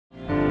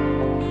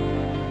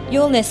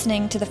You're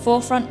listening to the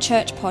Forefront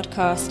Church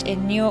podcast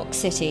in New York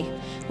City,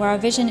 where our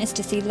vision is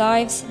to see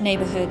lives,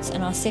 neighborhoods,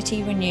 and our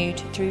city renewed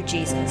through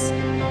Jesus.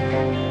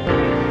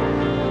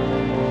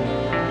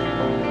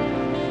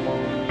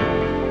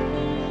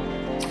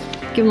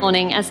 Good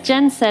morning. As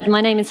Jen said,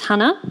 my name is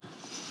Hannah,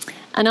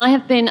 and I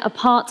have been a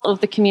part of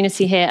the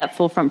community here at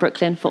Forefront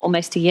Brooklyn for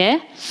almost a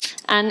year.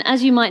 And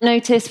as you might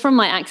notice from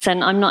my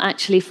accent, I'm not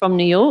actually from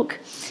New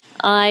York.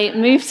 I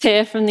moved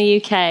here from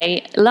the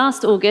UK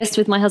last August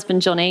with my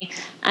husband Johnny,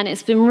 and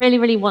it's been really,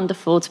 really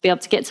wonderful to be able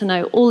to get to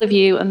know all of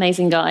you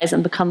amazing guys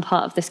and become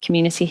part of this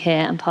community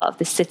here and part of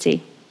this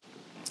city.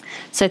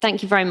 So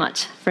thank you very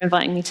much for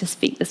inviting me to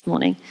speak this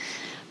morning.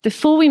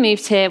 Before we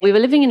moved here, we were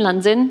living in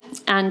London,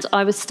 and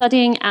I was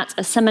studying at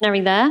a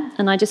seminary there,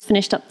 and I just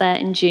finished up there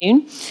in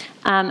June.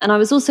 And I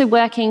was also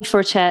working for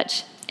a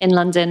church in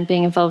London,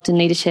 being involved in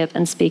leadership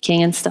and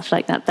speaking and stuff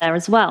like that there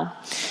as well.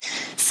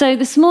 So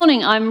this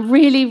morning, I'm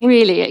really,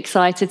 really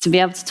excited to be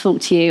able to talk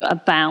to you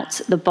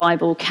about the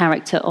Bible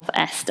character of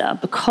Esther,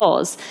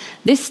 because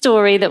this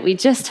story that we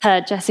just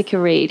heard Jessica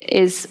read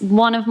is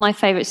one of my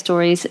favourite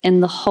stories in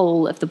the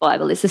whole of the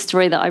Bible. It's a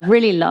story that I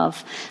really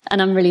love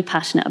and I'm really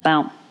passionate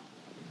about.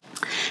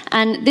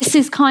 And this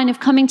is kind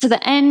of coming to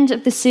the end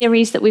of the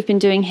series that we've been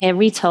doing here,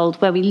 Retold,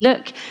 where we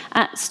look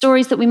at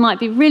stories that we might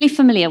be really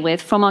familiar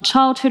with from our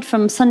childhood,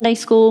 from Sunday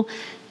school,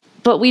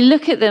 but we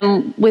look at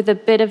them with a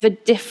bit of a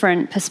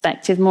different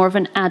perspective, more of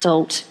an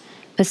adult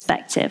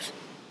perspective.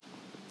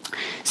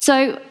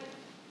 So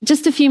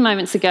just a few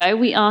moments ago,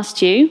 we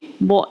asked you,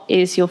 what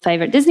is your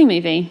favourite Disney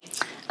movie?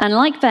 And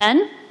like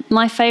Ben,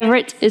 my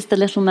favourite is The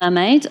Little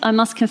Mermaid. I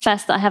must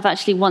confess that I have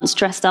actually once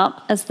dressed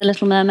up as The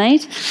Little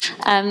Mermaid.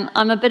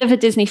 I'm a bit of a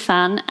Disney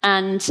fan,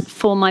 and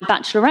for my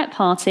bachelorette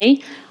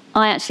party,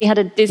 I actually had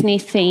a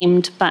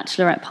Disney-themed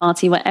bachelorette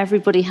party where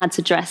everybody had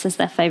to dress as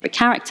their favourite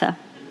character.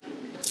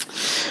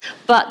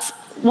 But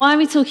why are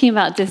we talking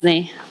about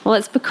Disney? Well,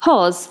 it's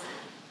because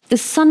the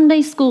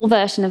Sunday school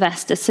version of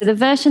Esther, so the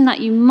version that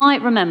you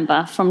might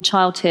remember from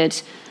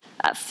childhood,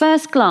 at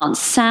first glance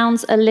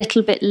sounds a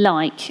little bit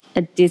like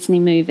a Disney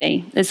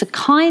movie. There's a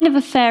kind of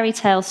a fairy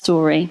tale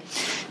story.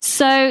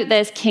 So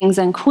there's kings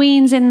and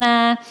queens in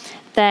there.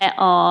 There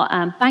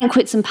are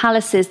banquets and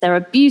palaces. There are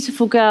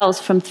beautiful girls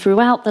from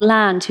throughout the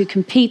land who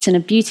compete in a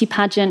beauty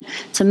pageant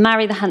to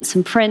marry the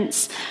handsome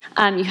prince.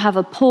 You have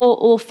a poor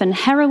orphan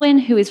heroine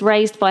who is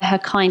raised by her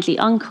kindly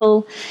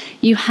uncle.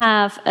 You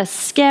have a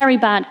scary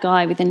bad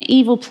guy with an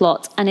evil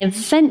plot, and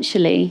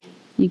eventually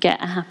you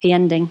get a happy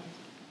ending.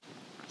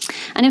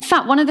 And in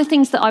fact, one of the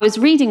things that I was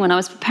reading when I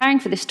was preparing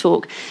for this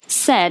talk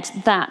said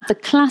that the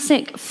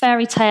classic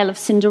fairy tale of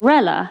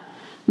Cinderella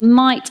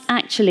might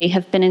actually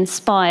have been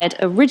inspired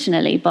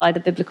originally by the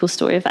biblical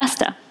story of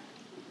Esther.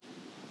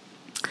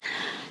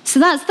 So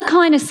that's the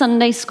kind of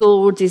Sunday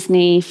school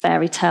Disney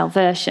fairy tale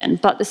version.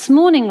 But this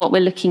morning what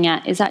we're looking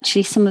at is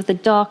actually some of the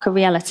darker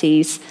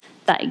realities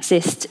that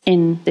exist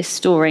in this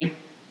story.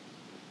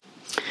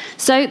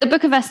 So the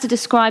book of Esther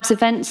describes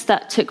events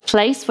that took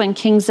place when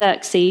King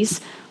Xerxes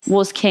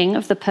was king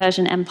of the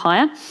Persian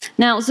Empire.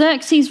 Now,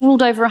 Xerxes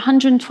ruled over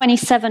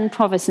 127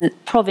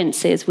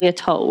 provinces, we are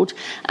told,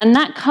 and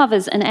that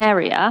covers an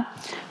area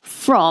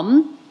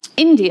from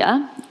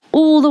India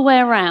all the way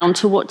around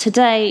to what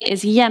today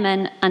is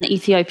Yemen and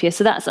Ethiopia.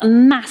 So that's a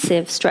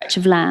massive stretch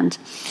of land.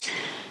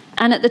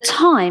 And at the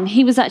time,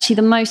 he was actually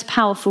the most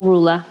powerful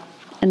ruler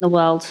in the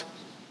world.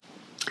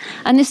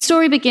 And this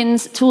story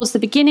begins towards the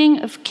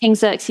beginning of King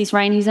Xerxes'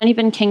 reign. He's only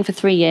been king for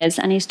 3 years,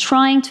 and he's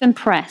trying to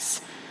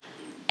impress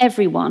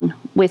everyone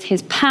with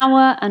his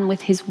power and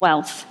with his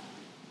wealth.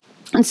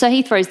 And so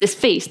he throws this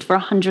feast for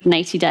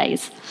 180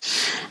 days.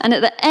 And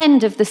at the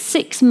end of the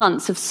 6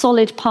 months of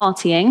solid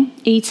partying,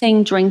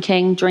 eating,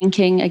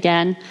 drinking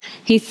again,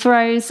 he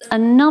throws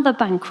another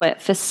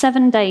banquet for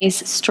 7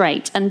 days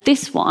straight. And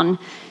this one,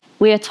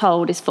 we are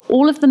told, is for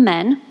all of the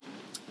men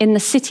in the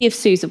city of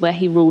Susa, where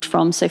he ruled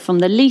from. So from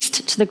the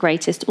least to the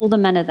greatest, all the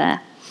men are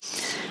there.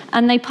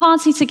 And they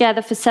party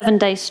together for 7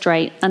 days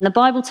straight. And the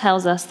Bible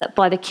tells us that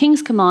by the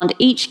king's command,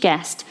 each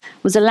guest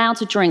was allowed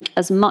to drink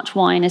as much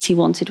wine as he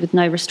wanted with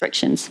no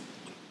restrictions.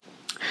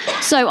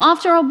 So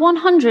after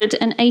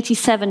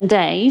 187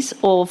 days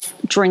of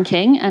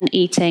drinking and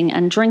eating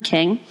and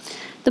drinking,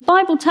 the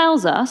Bible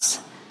tells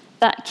us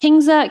that King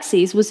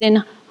Xerxes was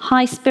in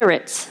high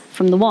spirits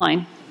from the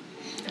wine.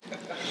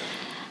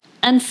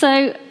 And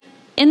so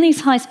in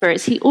these high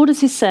spirits, he orders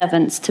his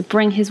servants to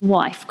bring his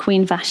wife,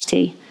 Queen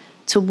Vashti,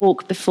 to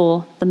walk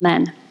before the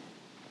men.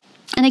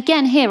 And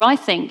again, here, I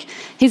think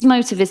his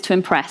motive is to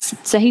impress.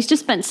 So he's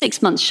just spent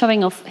 6 months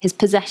showing off his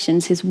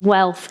possessions, his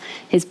wealth,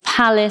 his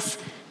palace,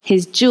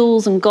 his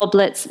jewels and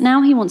goblets.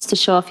 Now he wants to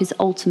show off his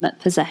ultimate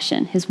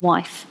possession, his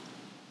wife.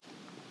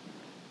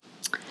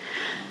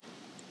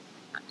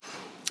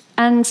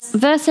 And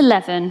verse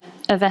 11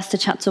 of Esther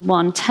chapter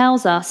 1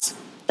 tells us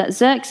that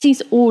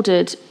Xerxes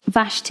ordered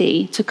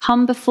Vashti to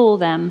come before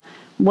them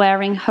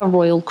wearing her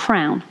royal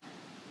crown.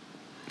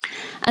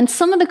 And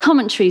some of the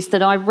commentaries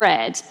that I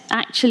read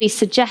actually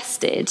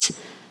suggested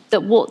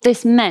that what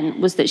this meant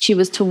was that she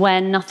was to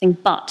wear nothing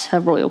but her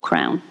royal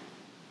crown.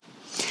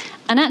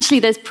 And actually,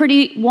 there's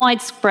pretty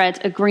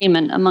widespread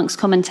agreement amongst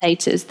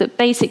commentators that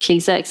basically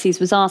Xerxes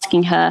was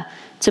asking her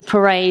to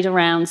parade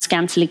around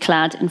scantily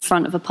clad in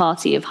front of a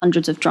party of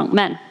hundreds of drunk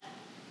men.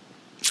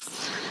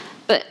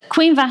 But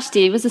Queen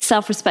Vashti was a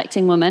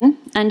self-respecting woman,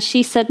 and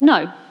she said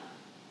no.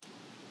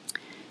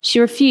 She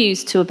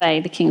refused to obey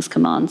the king's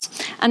commands.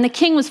 And the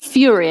king was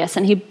furious,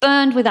 and he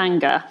burned with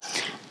anger.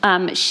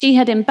 She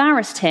had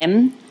embarrassed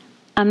him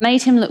and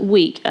made him look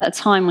weak at a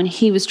time when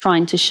he was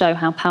trying to show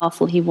how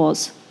powerful he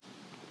was.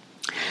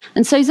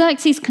 And so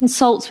Xerxes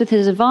consults with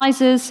his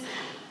advisors,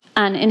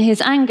 and in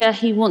his anger,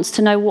 he wants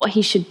to know what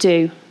he should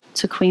do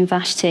to Queen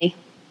Vashti.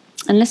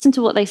 And listen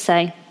to what they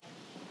say.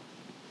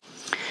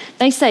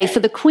 They say,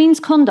 "For the queen's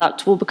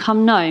conduct will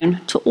become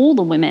known to all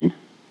the women.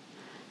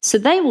 So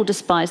they will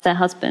despise their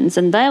husbands,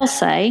 and they'll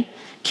say,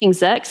 'King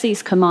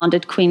Xerxes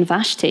commanded Queen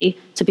Vashti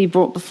to be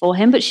brought before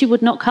him, but she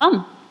would not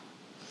come.'"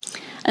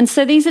 And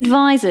so these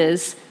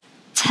advisors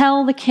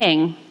tell the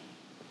king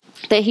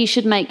that he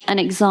should make an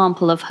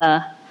example of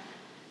her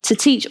to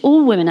teach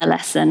all women a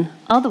lesson.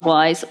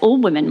 Otherwise, all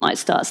women might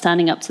start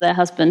standing up to their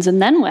husbands,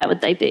 and then where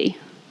would they be?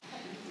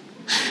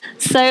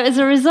 So as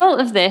a result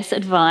of this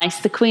advice,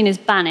 the queen is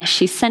banished,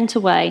 she's sent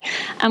away,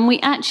 and we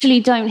actually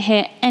don't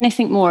hear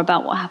anything more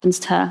about what happens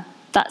to her.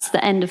 That's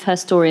the end of her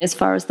story as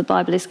far as the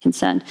Bible is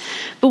concerned.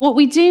 But what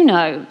we do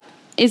know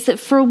is that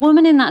for a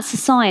woman in that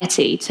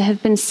society to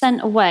have been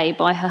sent away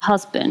by her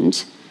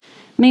husband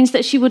means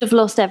that she would have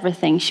lost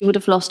everything. She would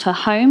have lost her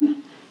home,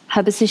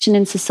 her position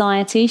in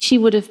society. She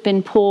would have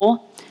been poor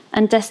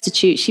and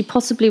destitute. She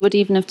possibly would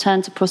even have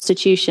turned to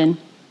prostitution.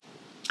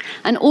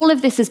 And all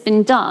of this has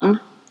been done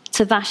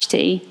to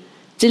Vashti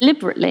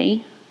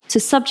deliberately to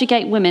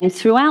subjugate women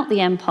throughout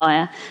the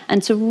empire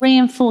and to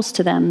reinforce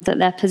to them that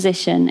their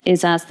position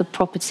is as the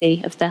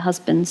property of their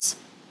husbands.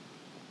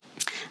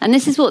 And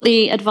this is what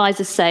the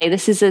advisors say.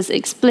 This is as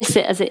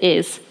explicit as it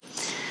is.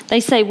 They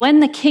say,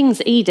 when the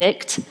king's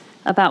edict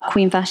about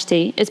Queen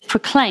Vashti is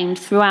proclaimed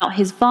throughout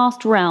his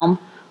vast realm,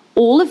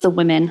 all of the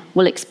women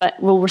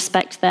will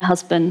respect their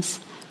husbands,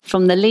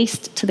 from the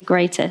least to the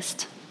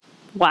greatest.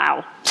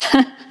 Wow.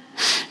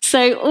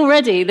 So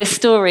already this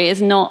story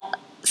is not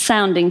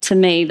sounding to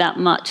me that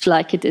much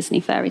like a Disney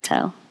fairy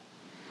tale.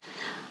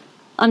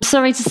 I'm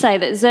sorry to say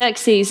that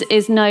Xerxes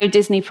is no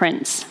Disney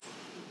prince.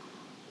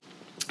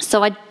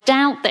 So I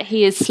doubt that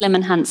he is slim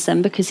and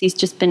handsome because he's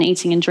just been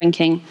eating and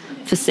drinking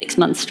for 6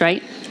 months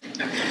straight.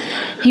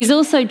 He's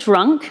also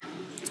drunk.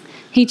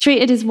 He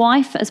treated his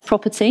wife as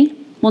property,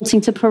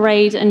 wanting to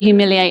parade and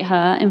humiliate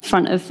her in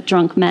front of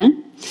drunk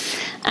men.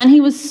 And he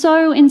was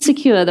so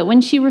insecure that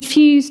when she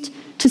refused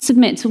to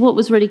submit to what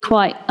was really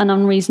quite an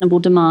unreasonable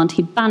demand,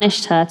 he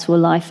banished her to a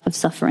life of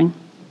suffering.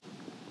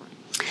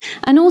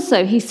 And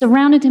also, he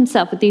surrounded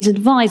himself with these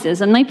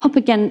advisors, and they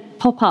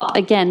pop up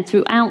again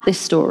throughout this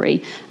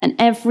story, and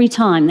every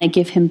time they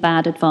give him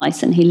bad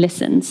advice, and he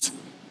listens.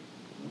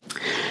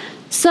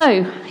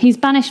 So, he's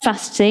banished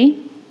Vashti,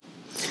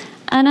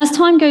 and as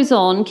time goes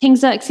on, King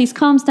Xerxes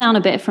calms down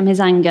a bit from his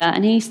anger,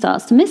 and he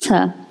starts to miss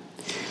her.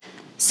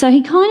 So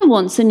he kind of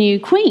wants a new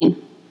queen.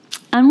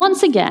 And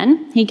once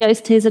again, he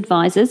goes to his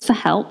advisors for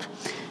help,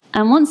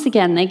 and once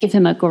again, they give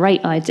him a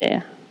great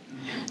idea.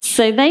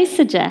 So they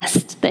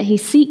suggest that he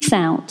seeks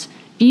out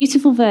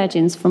beautiful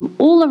virgins from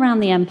all around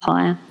the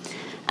empire,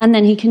 and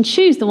then he can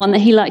choose the one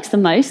that he likes the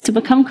most to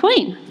become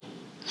queen.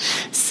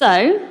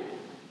 So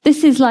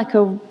this is like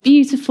a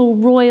beautiful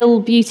royal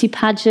beauty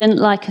pageant,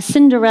 like a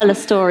Cinderella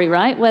story,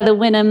 right? Where the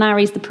winner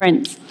marries the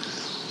prince.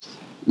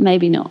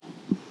 Maybe not.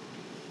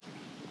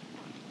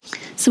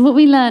 So what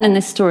we learn in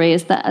this story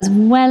is that as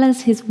well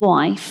as his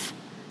wife,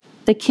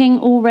 the king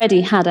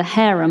already had a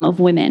harem of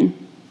women.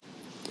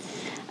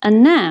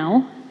 And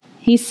now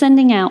he's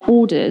sending out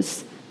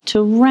orders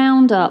to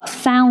round up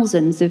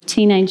thousands of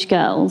teenage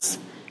girls,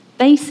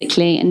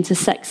 basically into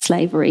sex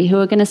slavery, who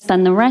are going to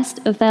spend the rest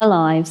of their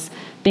lives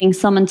being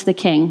summoned to the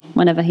king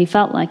whenever he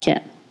felt like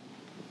it.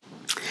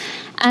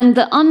 And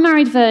the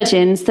unmarried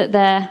virgins that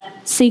they're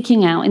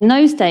seeking out in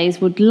those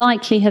days would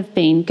likely have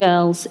been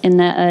girls in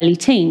their early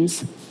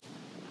teens.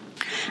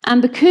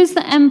 And because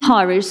the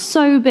empire is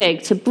so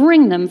big, to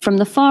bring them from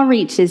the far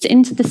reaches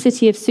into the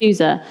city of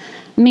Susa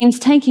means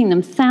taking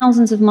them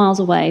thousands of miles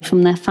away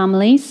from their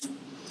families,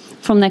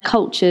 from their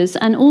cultures,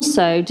 and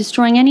also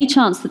destroying any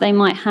chance that they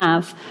might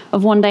have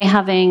of one day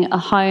having a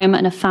home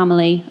and a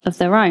family of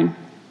their own.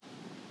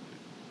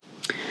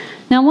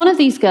 Now, one of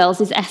these girls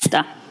is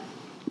Esther,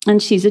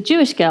 and she's a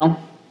Jewish girl.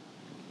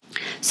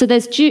 So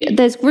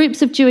there's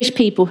groups of Jewish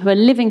people who are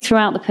living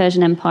throughout the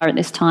Persian Empire at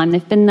this time.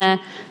 They've been there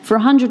for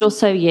 100 or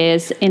so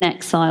years in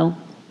exile.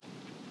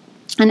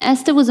 And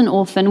Esther was an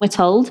orphan, we're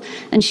told,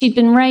 and she'd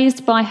been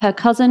raised by her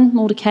cousin,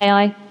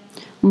 Mordecai,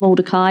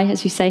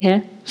 as you say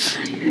here.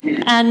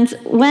 And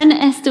when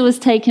Esther was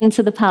taken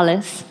to the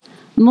palace,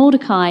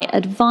 Mordecai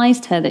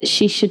advised her that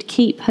she should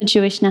keep her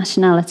Jewish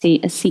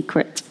nationality a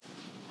secret.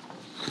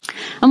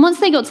 And once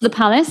they got to the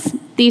palace,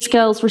 these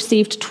girls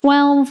received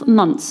 12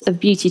 months of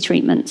beauty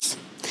treatments.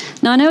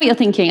 Now, I know what you're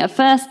thinking. At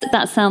first,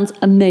 that sounds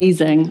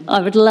amazing.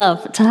 I would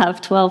love to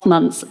have 12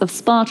 months of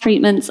spa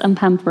treatments and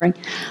pampering.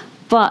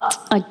 But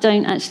I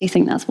don't actually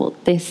think that's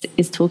what this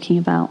is talking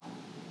about.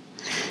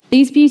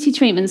 These beauty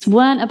treatments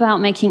weren't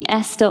about making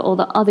Esther or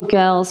the other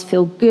girls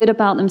feel good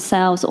about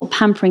themselves or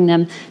pampering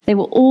them. They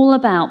were all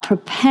about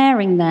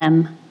preparing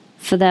them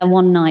for their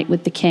one night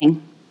with the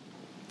king.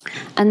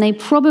 And they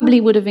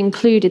probably would have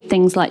included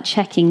things like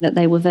checking that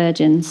they were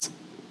virgins.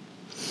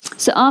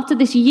 So after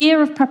this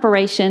year of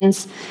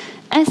preparations,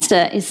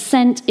 Esther is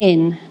sent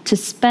in to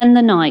spend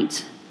the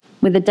night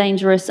with a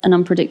dangerous and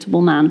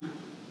unpredictable man.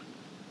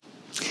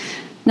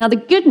 Now, the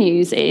good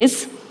news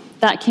is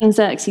that King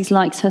Xerxes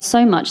likes her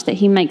so much that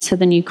he makes her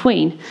the new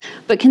queen.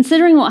 But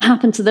considering what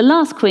happened to the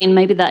last queen,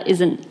 maybe that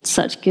isn't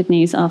such good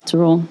news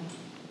after all.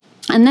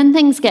 And then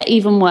things get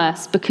even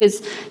worse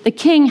because the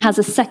king has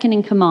a second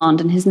in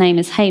command, and his name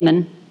is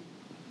Haman.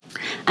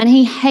 And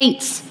he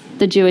hates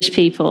the Jewish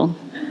people.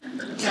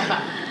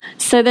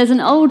 So there's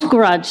an old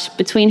grudge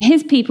between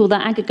his people, the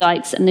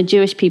Agagites, and the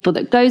Jewish people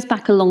that goes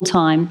back a long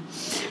time.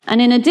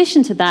 And in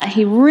addition to that,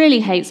 he really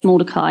hates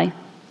Mordecai,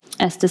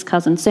 Esther's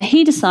cousin. So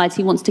he decides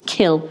he wants to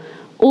kill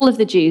all of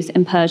the Jews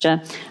in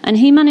Persia. And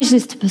he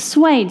manages to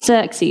persuade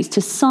Xerxes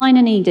to sign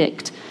an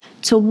edict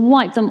to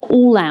wipe them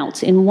all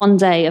out in one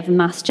day of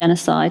mass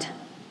genocide.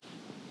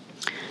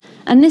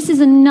 And this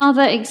is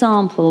another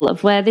example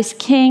of where this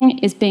king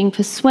is being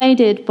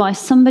persuaded by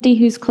somebody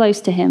who's close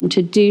to him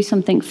to do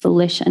something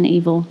foolish and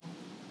evil.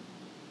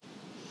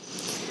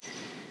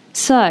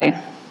 So,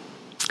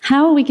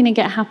 how are we going to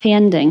get a happy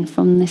ending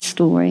from this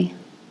story?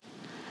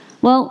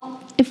 Well,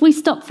 if we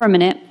stop for a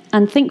minute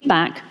and think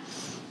back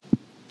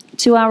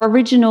to our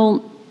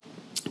original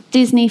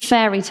Disney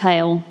fairy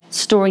tale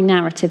story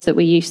narrative that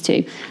we're used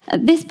to,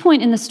 at this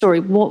point in the story,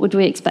 what would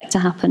we expect to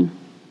happen?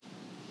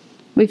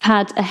 We've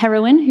had a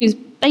heroine who's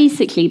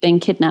basically been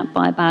kidnapped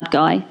by a bad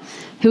guy,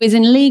 who is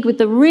in league with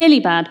the really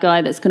bad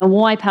guy that's going to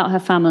wipe out her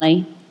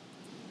family.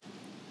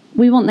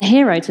 We want the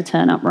hero to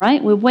turn up,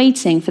 right? We're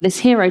waiting for this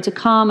hero to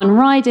come and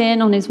ride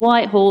in on his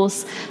white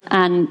horse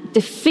and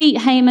defeat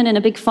Haman in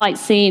a big fight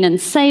scene and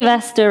save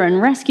Esther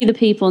and rescue the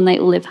people, and they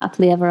all live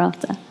happily ever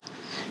after.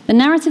 The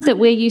narrative that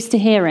we're used to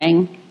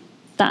hearing,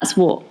 that's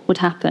what would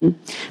happen.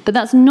 But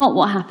that's not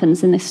what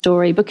happens in this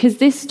story, because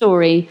this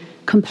story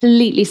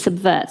completely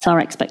subverts our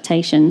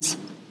expectations.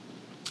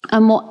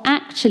 And what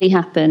actually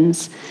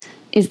happens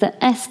is that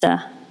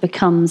Esther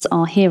becomes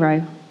our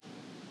hero.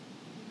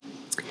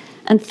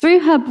 And through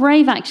her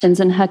brave actions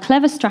and her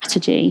clever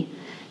strategy,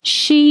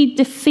 she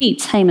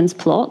defeats Haman's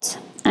plot,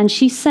 and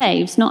she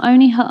saves not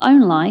only her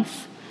own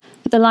life,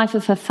 but the life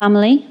of her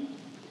family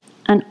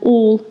and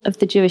all of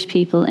the Jewish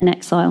people in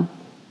exile.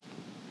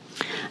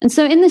 And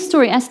so in this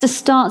story, Esther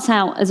starts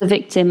out as a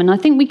victim, and I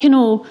think we can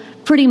all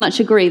pretty much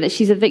agree that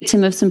she's a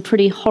victim of some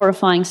pretty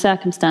horrifying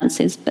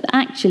circumstances, but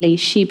actually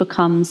she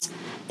becomes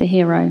the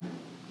hero.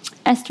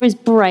 Esther is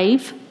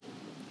brave,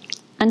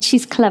 and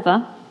she's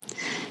clever.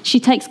 She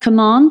takes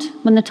command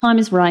when the time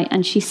is right,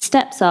 and she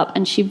steps up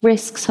and she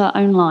risks her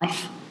own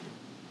life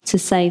to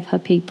save her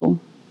people.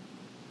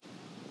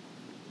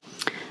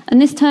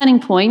 And this turning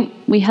point,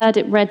 we heard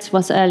it read to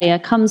us earlier,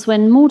 comes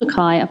when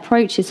Mordecai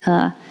approaches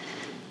her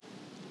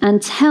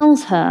and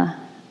tells her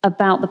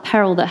about the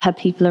peril that her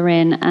people are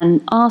in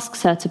and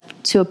asks her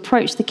to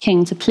approach the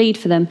king to plead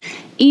for them,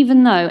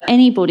 even though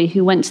anybody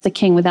who went to the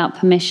king without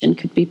permission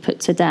could be put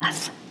to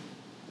death.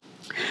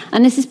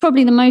 And this is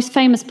probably the most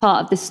famous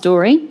part of this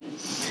story,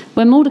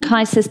 where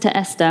Mordecai says to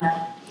Esther,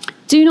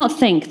 "Do not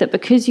think that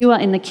because you are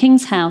in the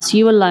king's house,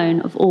 you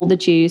alone of all the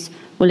Jews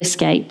will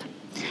escape."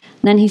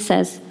 And then he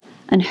says,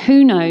 "And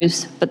who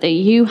knows but that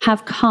you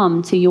have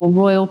come to your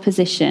royal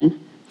position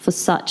for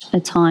such a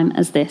time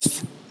as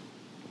this."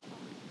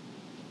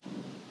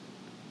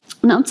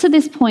 And up to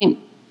this point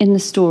in the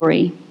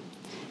story,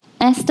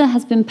 Esther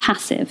has been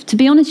passive. To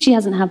be honest, she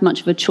hasn't had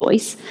much of a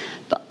choice,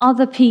 but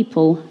other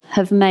people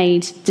have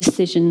made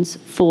decisions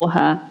for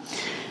her.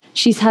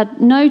 She's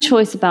had no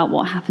choice about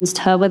what happens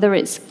to her, whether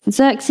it's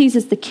Xerxes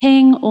as the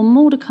king or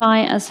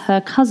Mordecai as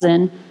her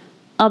cousin.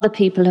 Other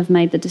people have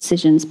made the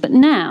decisions. But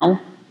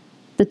now,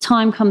 the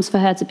time comes for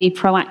her to be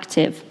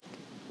proactive.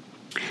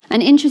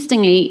 And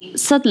interestingly,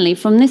 suddenly,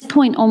 from this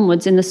point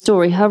onwards in the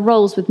story, her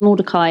roles with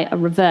Mordecai are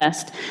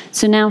reversed.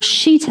 So now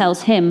she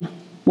tells him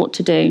what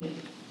to do,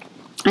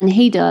 and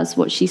he does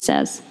what she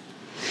says.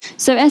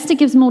 So Esther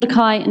gives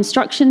Mordecai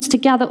instructions to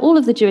gather all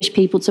of the Jewish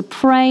people to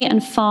pray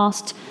and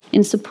fast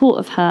in support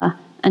of her,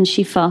 and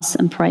she fasts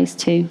and prays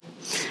too.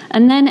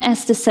 And then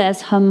Esther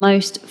says her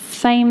most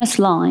famous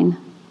line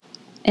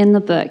in the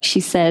book. She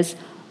says,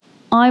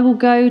 "I will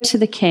go to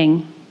the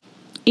king,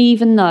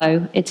 even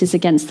though it is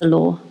against the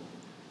law.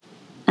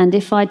 And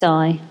if I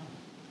die,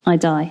 I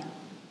die."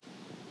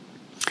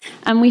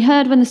 And we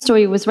heard when the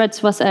story was read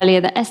to us earlier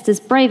that Esther's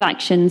brave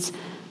actions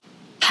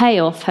pay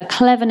off, her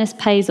cleverness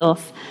pays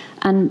off,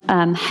 and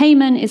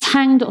Haman is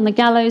hanged on the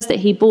gallows that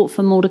he bought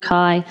for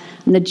Mordecai,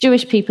 and the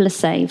Jewish people are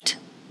saved.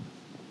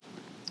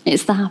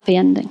 It's the happy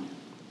ending.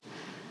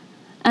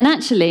 And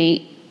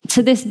actually,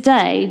 to this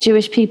day,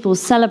 Jewish people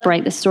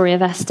celebrate the story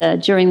of Esther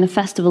during the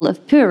festival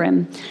of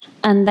Purim.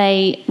 And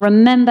they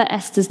remember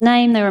Esther's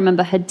name, they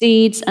remember her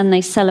deeds, and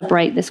they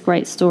celebrate this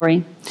great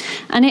story.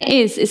 And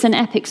it's an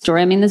epic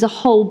story. I mean, there's a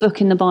whole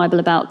book in the Bible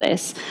about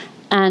this.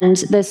 And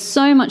there's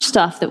so much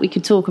stuff that we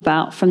could talk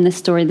about from this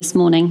story this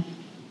morning.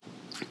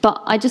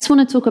 But I just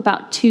want to talk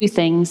about two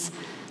things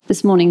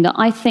this morning that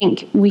I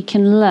think we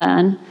can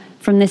learn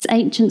from this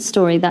ancient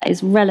story that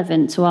is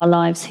relevant to our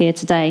lives here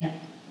today.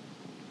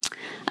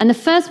 And the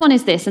first one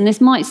is this, and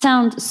this might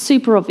sound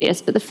super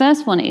obvious, but the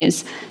first one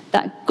is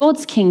that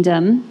God's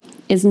kingdom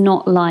is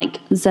not like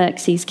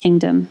Xerxes'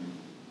 kingdom.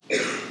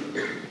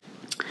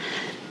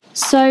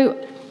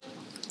 So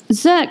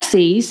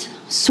Xerxes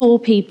saw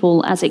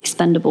people as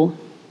expendable.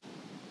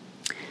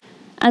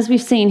 As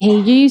we've seen, he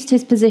used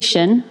his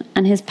position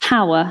and his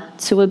power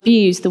to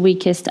abuse the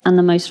weakest and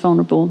the most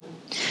vulnerable.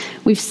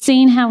 We've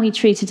seen how he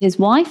treated his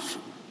wife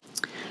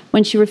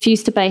when she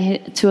refused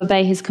to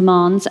obey his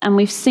commands, and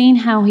we've seen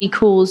how he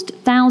caused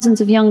thousands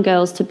of young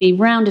girls to be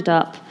rounded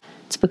up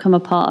to become a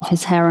part of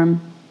his harem.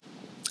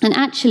 And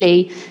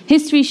actually,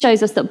 history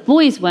shows us that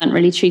boys weren't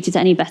really treated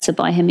any better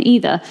by him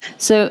either.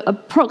 So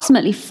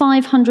approximately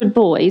 500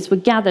 boys were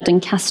gathered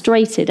and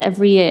castrated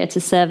every year to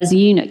serve as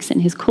eunuchs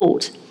in his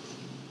court.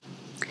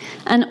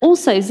 And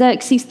also,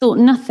 Xerxes thought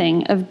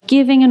nothing of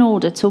giving an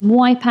order to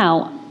wipe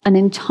out an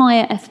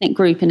entire ethnic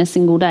group in a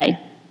single day.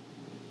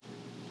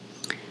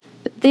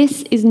 But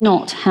this is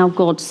not how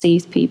God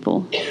sees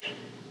people.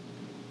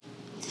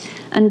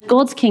 And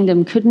God's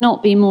kingdom could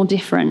not be more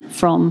different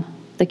from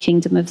the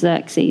kingdom of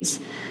Xerxes.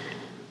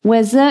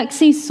 Where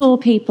Xerxes saw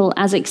people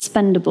as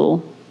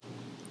expendable,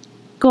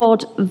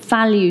 God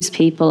values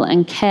people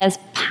and cares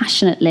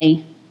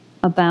passionately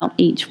about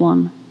each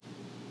one.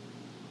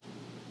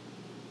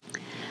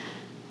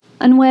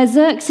 And where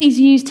Xerxes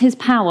used his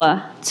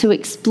power to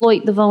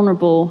exploit the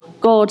vulnerable,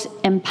 God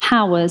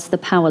empowers the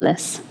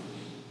powerless.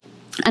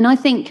 And I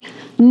think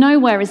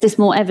nowhere is this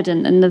more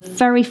evident than the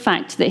very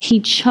fact that he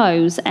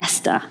chose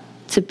Esther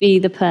to be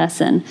the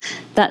person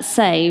that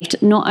saved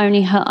not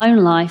only her own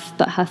life,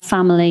 but her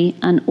family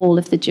and all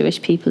of the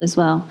Jewish people as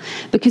well.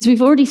 Because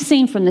we've already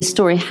seen from this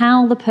story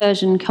how the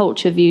Persian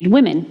culture viewed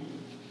women,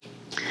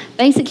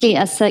 basically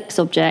as sex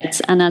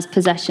objects and as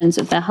possessions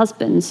of their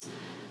husbands.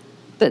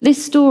 But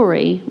this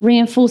story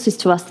reinforces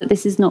to us that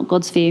this is not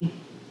God's view.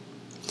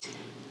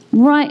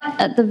 Right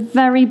at the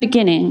very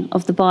beginning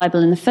of the Bible,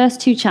 in the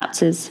first 2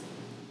 chapters,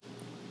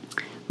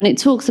 when it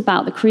talks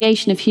about the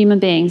creation of human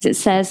beings, it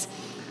says,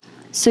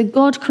 "So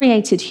God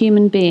created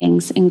human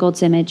beings in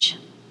God's image.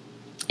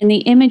 In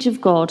the image of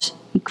God,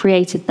 he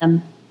created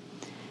them.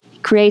 He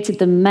created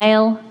them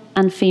male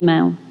and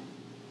female.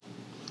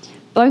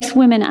 Both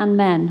women and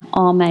men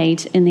are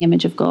made in the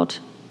image of God."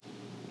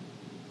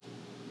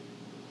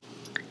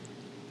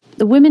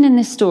 The women in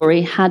this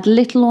story had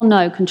little or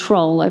no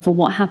control over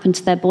what happened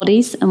to their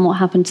bodies and what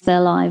happened to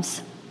their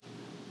lives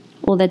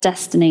or their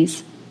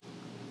destinies.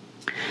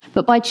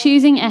 But by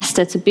choosing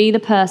Esther to be the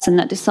person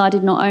that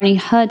decided not only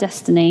her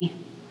destiny,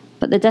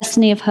 but the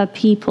destiny of her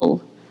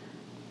people,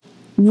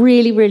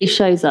 really, really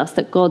shows us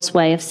that God's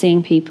way of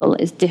seeing people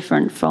is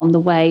different from the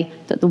way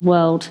that the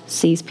world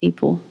sees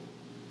people.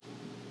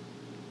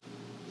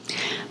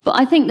 But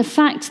I think the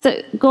fact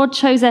that God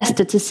chose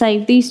Esther to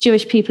save these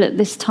Jewish people at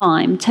this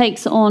time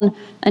takes on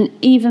an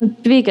even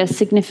bigger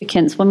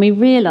significance when we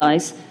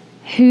realise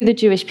who the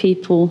Jewish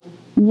people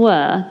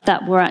were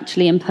that were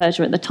actually in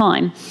Persia at the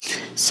time.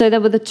 So there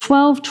were the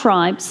 12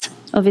 tribes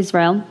of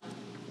Israel,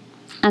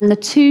 and the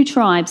 2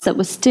 tribes that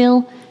were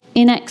still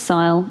in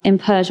exile in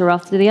Persia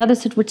after the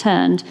others had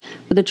returned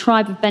were the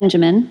tribe of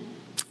Benjamin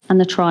and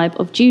the tribe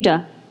of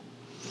Judah.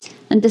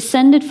 And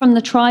descended from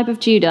the tribe of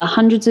Judah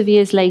hundreds of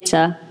years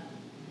later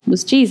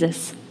was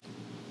Jesus.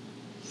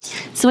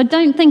 So I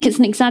don't think it's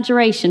an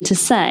exaggeration to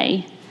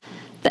say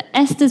that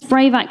Esther's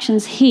brave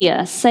actions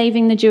here,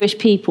 saving the Jewish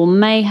people,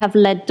 may have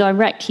led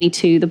directly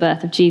to the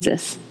birth of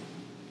Jesus.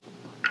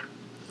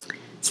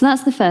 So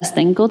that's the first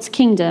thing. God's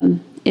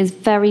kingdom is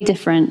very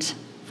different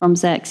from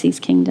Xerxes'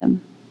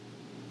 kingdom.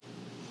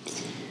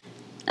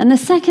 And the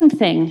second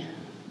thing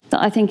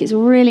that I think is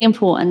really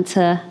important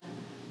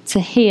to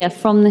hear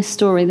from this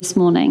story this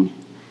morning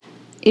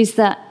is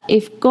that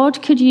if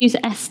God could use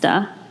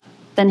Esther,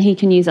 then he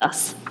can use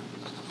us.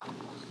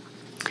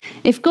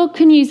 If God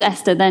can use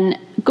Esther, then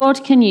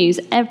God can use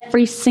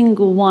every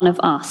single one of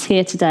us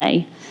here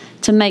today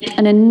to make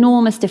an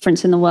enormous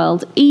difference in the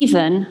world,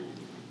 even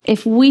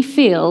if we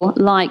feel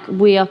like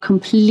we are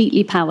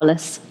completely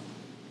powerless.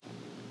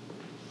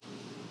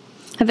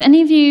 Have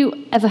any of you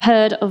ever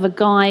heard of a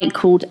guy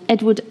called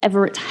Edward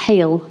Everett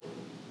Hale?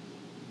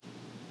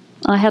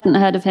 I hadn't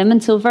heard of him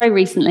until very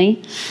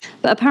recently,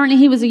 but apparently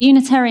he was a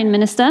Unitarian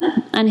minister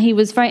and he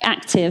was very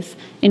active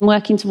in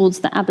working towards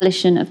the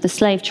abolition of the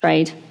slave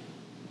trade.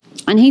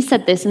 And he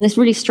said this, and this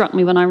really struck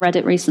me when I read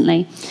it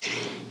recently.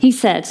 He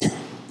said,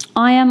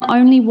 "I am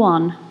only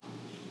one,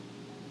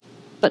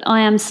 but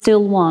I am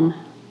still one.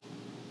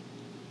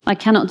 I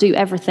cannot do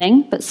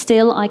everything, but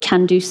still I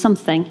can do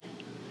something.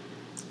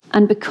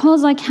 And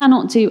because I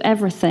cannot do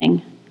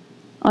everything,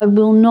 I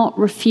will not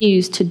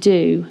refuse to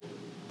do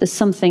the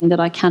something that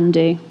I can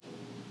do.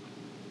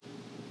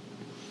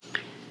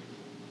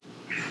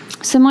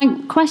 So my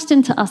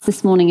question to us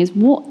this morning is,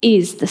 what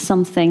is the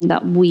something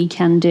that we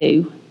can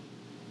do?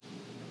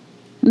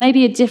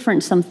 Maybe a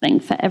different something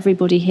for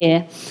everybody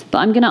here, but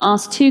I'm going to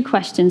ask two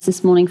questions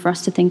this morning for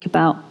us to think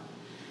about.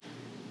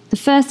 The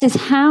first is,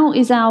 how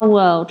is our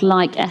world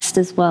like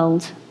Esther's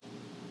world?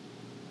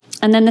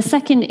 And then the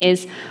second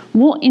is,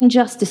 what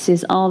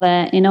injustices are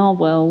there in our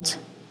world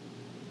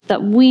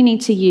that we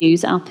need to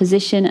use our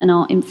position and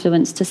our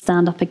influence to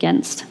stand up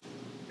against?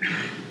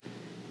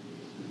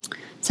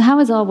 So how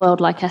is our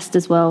world like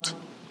Esther's world?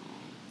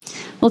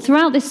 Well,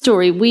 throughout this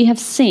story, we have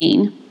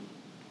seen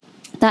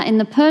that in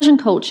the Persian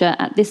culture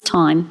at this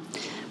time,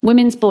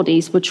 women's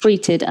bodies were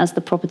treated as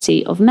the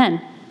property of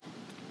men.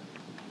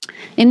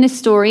 In this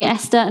story,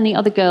 Esther and the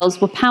other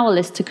girls were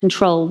powerless to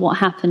control what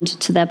happened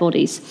to their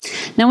bodies.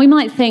 Now, we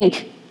might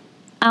think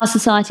our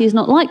society is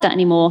not like that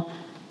anymore.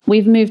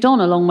 We've moved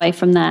on a long way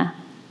from there.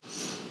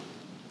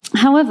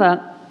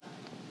 However,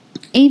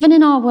 even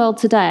in our world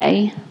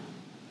today,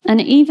 and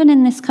even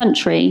in this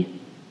country,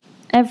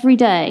 every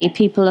day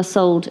people are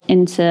sold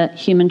into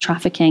human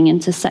trafficking,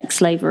 into sex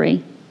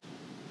slavery.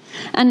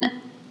 And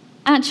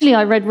actually,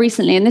 I read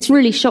recently, and this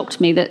really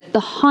shocked me, that the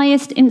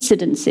highest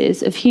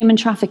incidences of human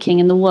trafficking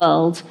in the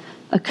world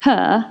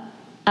occur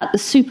at the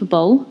Super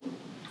Bowl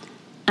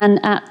and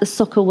at the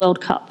Soccer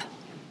World Cup.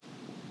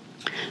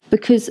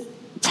 Because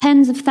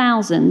tens of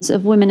thousands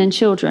of women and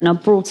children are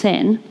brought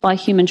in by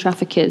human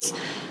traffickers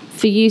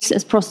for use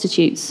as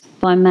prostitutes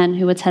by men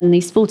who attend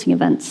these sporting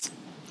events.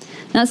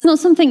 Now, it's not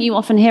something you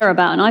often hear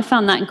about, and I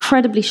found that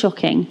incredibly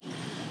shocking.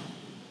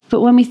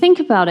 But when we think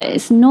about it,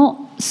 it's not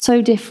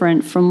so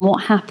different from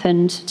what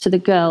happened to the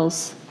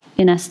girls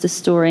in Esther's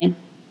story.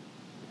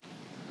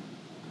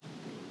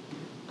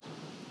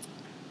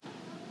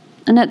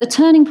 And at the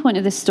turning point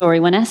of this story,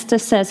 when Esther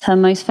says her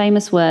most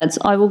famous words,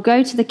 "I will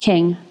go to the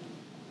king,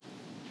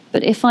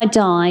 but if I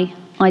die,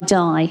 I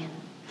die,"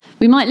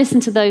 we might listen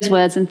to those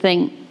words and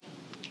think,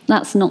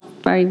 that's not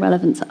very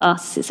relevant to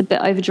us. It's a bit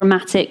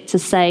overdramatic to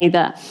say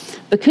that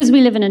because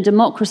we live in a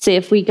democracy,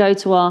 if we go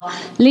to our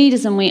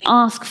leaders and we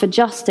ask for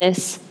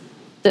justice,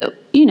 that,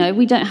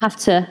 we don't have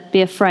to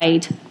be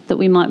afraid that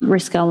we might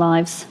risk our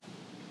lives.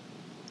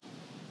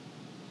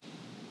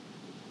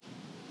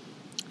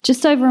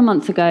 Just over a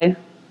month ago,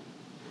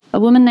 a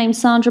woman named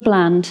Sandra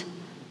Bland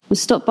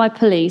was stopped by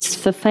police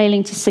for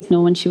failing to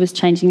signal when she was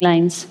changing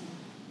lanes.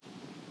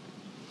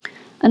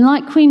 And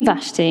like Queen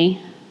Vashti,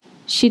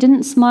 she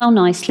didn't smile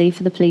nicely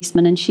for the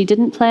policeman, and she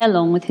didn't play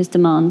along with his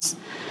demands.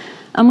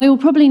 And we will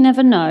probably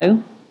never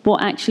know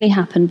what actually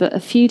happened, but a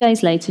few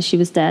days later she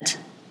was dead.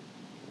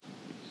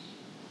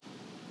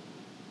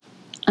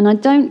 And I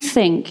don't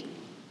think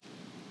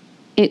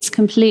it's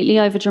completely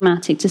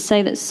overdramatic to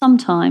say that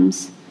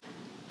sometimes,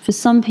 for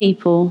some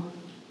people,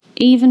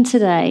 even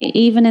today,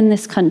 even in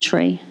this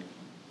country,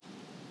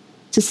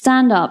 to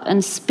stand up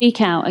and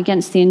speak out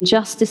against the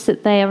injustice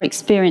that they are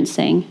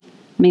experiencing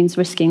means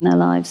risking their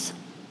lives.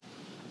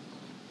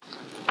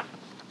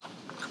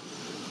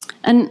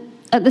 And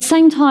at the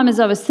same time as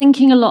I was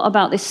thinking a lot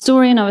about this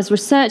story and I was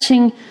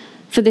researching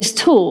for this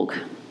talk,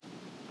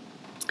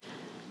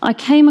 I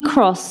came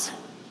across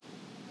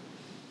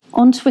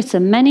on Twitter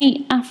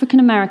many African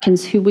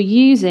Americans who were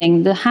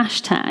using the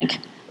hashtag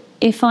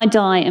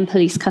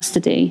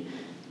 #IfIDieInPoliceCustody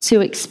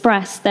to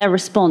express their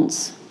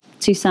response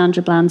to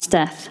Sandra Bland's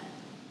death.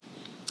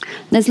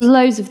 There's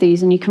loads of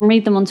these and you can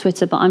read them on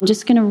Twitter, but I'm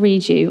just going to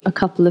read you a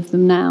couple of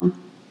them now.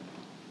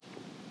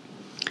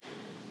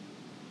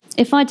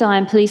 "If I die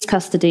in police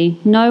custody,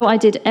 know I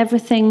did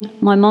everything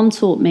my mom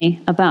taught me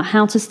about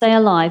how to stay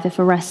alive if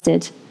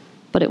arrested,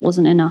 but it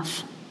wasn't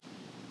enough.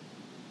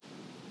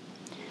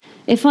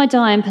 If I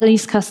die in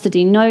police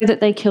custody, know that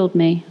they killed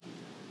me.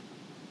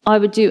 I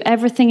would do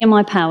everything in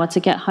my power to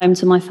get home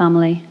to my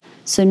family,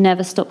 so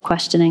never stop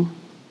questioning.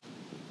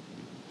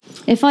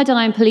 If I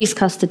die in police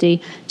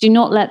custody, do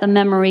not let the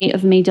memory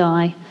of me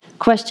die.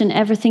 Question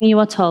everything you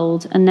are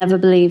told and never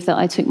believe that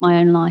I took my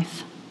own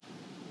life."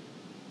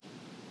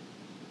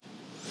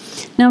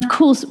 Now, of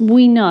course,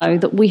 we know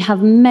that we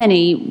have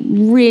many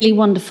really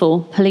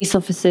wonderful police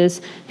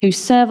officers who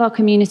serve our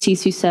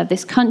communities, who serve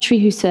this country,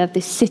 who serve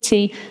this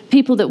city,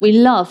 people that we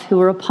love who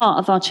are a part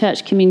of our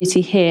church community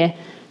here,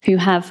 who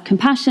have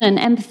compassion and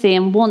empathy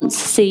and want to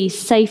see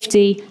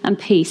safety and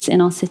peace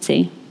in our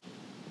city.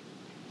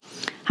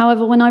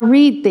 However, when I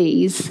read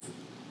these,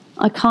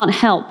 I can't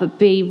help but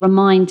be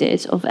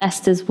reminded of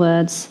Esther's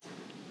words,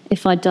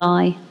 "If I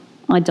die,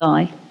 I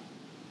die."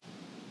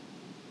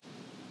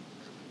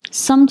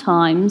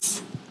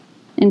 Sometimes,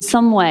 in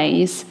some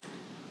ways,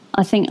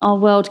 I think our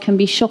world can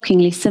be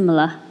shockingly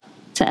similar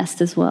to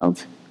Esther's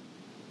world.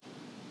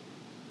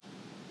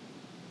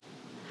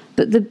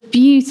 But the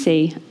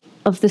beauty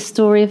of the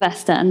story of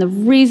Esther, and the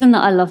reason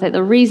that I love it,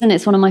 the reason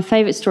it's one of my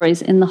favourite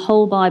stories in the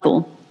whole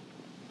Bible,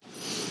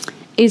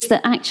 is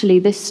that actually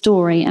this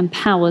story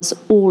empowers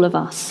all of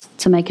us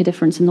to make a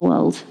difference in the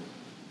world.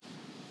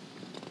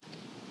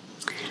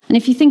 And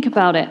if you think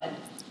about it,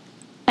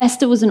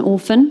 Esther was an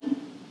orphan.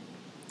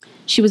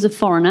 She was a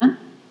foreigner.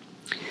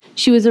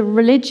 She was a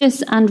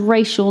religious and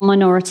racial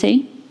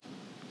minority.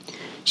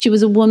 She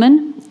was a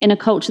woman in a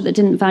culture that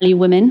didn't value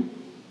women.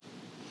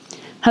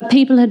 Her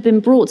people had been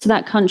brought to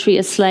that country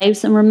as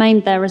slaves and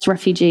remained there as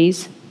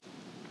refugees.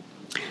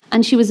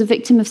 And she was a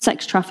victim of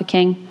sex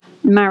trafficking,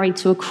 married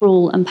to a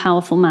cruel and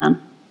powerful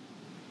man.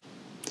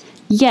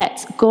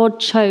 Yet God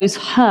chose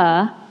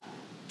her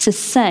to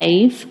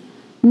save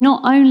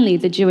not only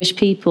the Jewish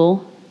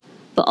people,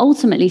 but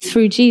ultimately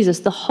through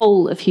Jesus, the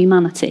whole of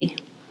humanity.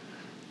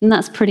 And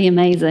that's pretty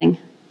amazing.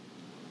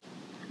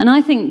 And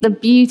I think the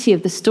beauty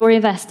of the story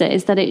of Esther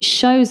is that it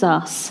shows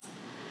us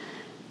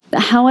that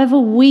however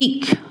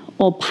weak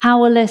or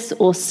powerless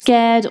or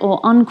scared or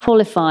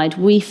unqualified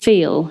we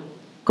feel,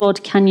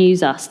 God can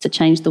use us to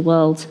change the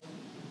world.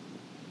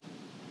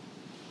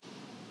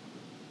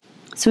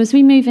 So as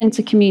we move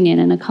into communion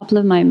in a couple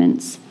of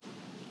moments,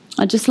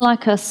 I'd just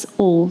like us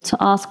all to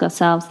ask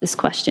ourselves this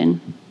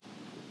question.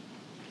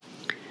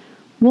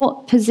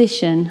 What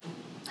position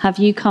have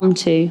you come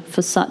to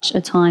for such a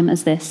time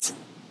as this?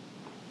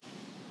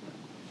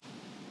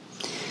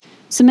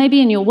 So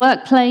maybe in your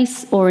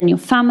workplace or in your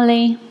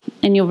family,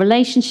 in your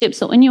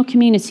relationships or in your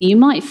community, you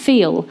might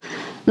feel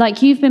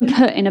like you've been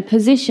put in a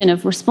position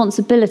of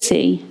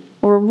responsibility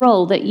or a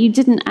role that you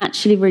didn't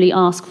actually really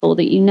ask for,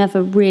 that you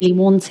never really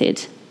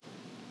wanted.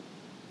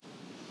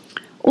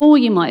 Or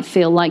you might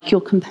feel like you're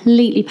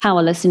completely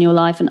powerless in your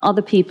life and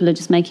other people are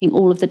just making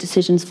all of the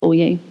decisions for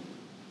you.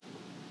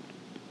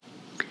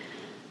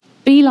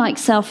 Be like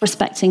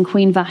self-respecting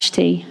Queen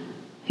Vashti,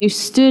 who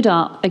stood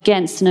up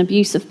against an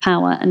abuse of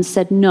power and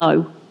said,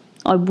 "No,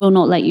 I will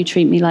not let you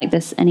treat me like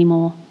this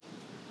anymore."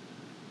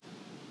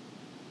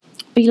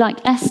 Be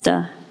like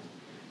Esther,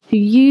 who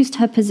used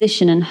her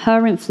position and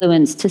her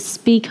influence to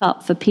speak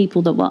up for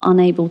people that were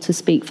unable to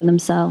speak for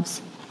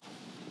themselves.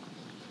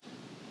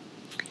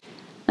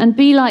 And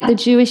be like the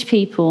Jewish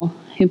people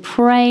who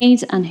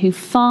prayed and who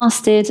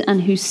fasted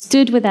and who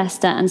stood with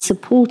Esther and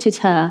supported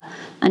her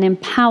and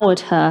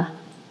empowered her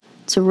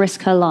to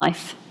risk her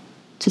life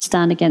to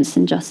stand against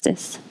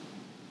injustice.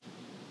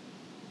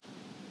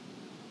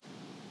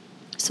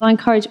 So I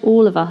encourage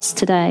all of us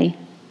today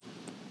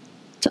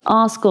to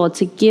ask God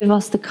to give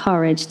us the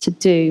courage to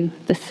do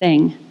the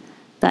thing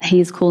that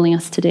he is calling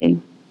us to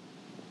do.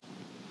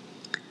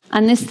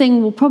 And this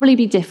thing will probably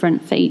be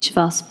different for each of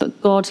us, but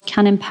God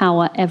can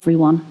empower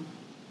everyone.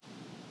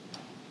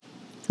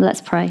 So let's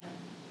pray.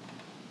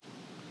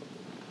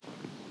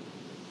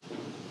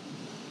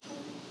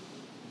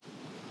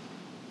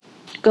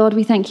 God,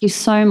 we thank you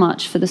so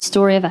much for the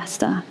story of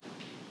Esther.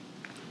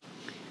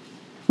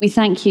 We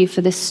thank you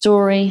for this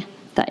story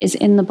that is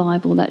in the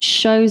Bible that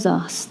shows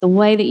us the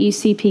way that you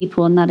see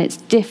people and that it's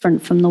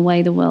different from the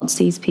way the world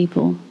sees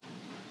people.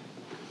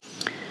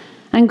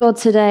 And God,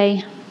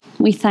 today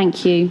we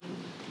thank you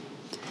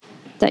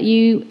that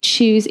you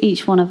choose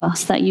each one of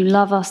us, that you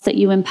love us, that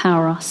you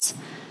empower us.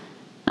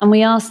 And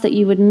we ask that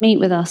you would meet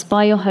with us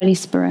by your Holy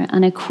Spirit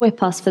and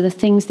equip us for the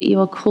things that you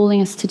are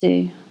calling us to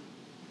do.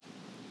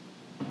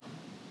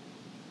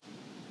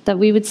 That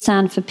we would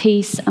stand for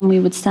peace and we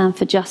would stand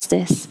for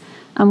justice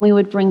and we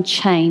would bring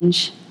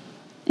change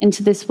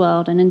into this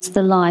world and into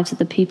the lives of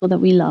the people that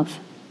we love.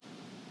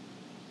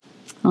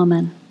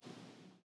 Amen.